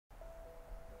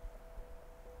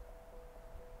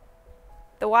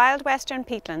The Wild Western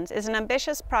Peatlands is an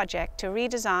ambitious project to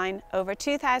redesign over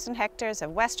 2,000 hectares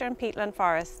of western peatland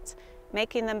forests,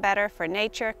 making them better for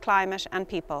nature, climate and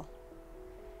people.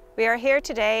 We are here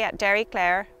today at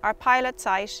Derryclare, our pilot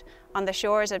site on the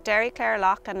shores of Derryclare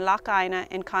Loch and Loch Ina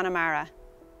in Connemara.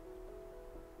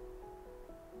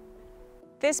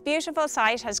 This beautiful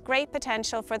site has great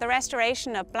potential for the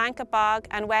restoration of blanket bog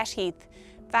and wet heath,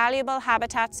 valuable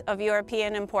habitats of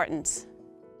European importance.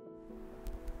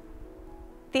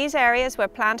 These areas were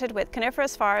planted with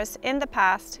coniferous forests in the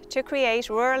past to create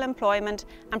rural employment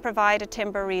and provide a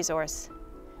timber resource.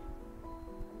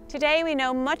 Today we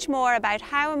know much more about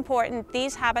how important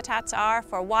these habitats are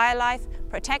for wildlife,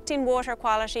 protecting water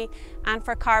quality and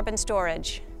for carbon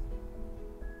storage.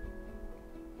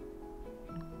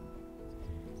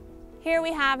 Here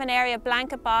we have an area of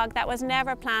blanket bog that was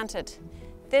never planted.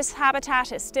 This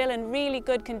habitat is still in really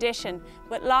good condition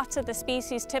with lots of the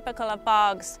species typical of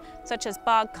bogs, such as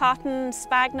bog cotton,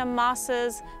 sphagnum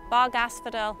mosses, bog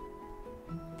asphodel.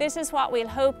 This is what we'll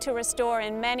hope to restore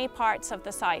in many parts of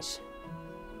the site.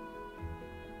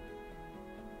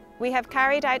 We have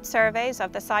carried out surveys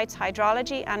of the site's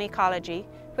hydrology and ecology,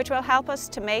 which will help us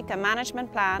to make a management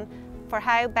plan for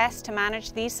how best to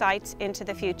manage these sites into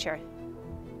the future.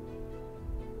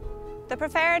 The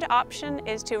preferred option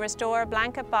is to restore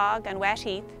blanket bog and wet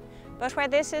heath, but where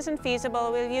this isn't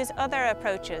feasible, we'll use other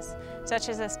approaches, such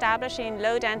as establishing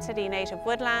low-density native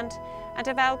woodland and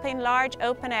developing large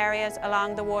open areas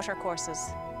along the watercourses.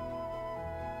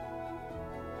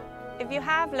 If you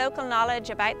have local knowledge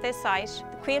about this site,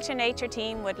 the Coillte Nature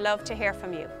team would love to hear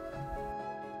from you.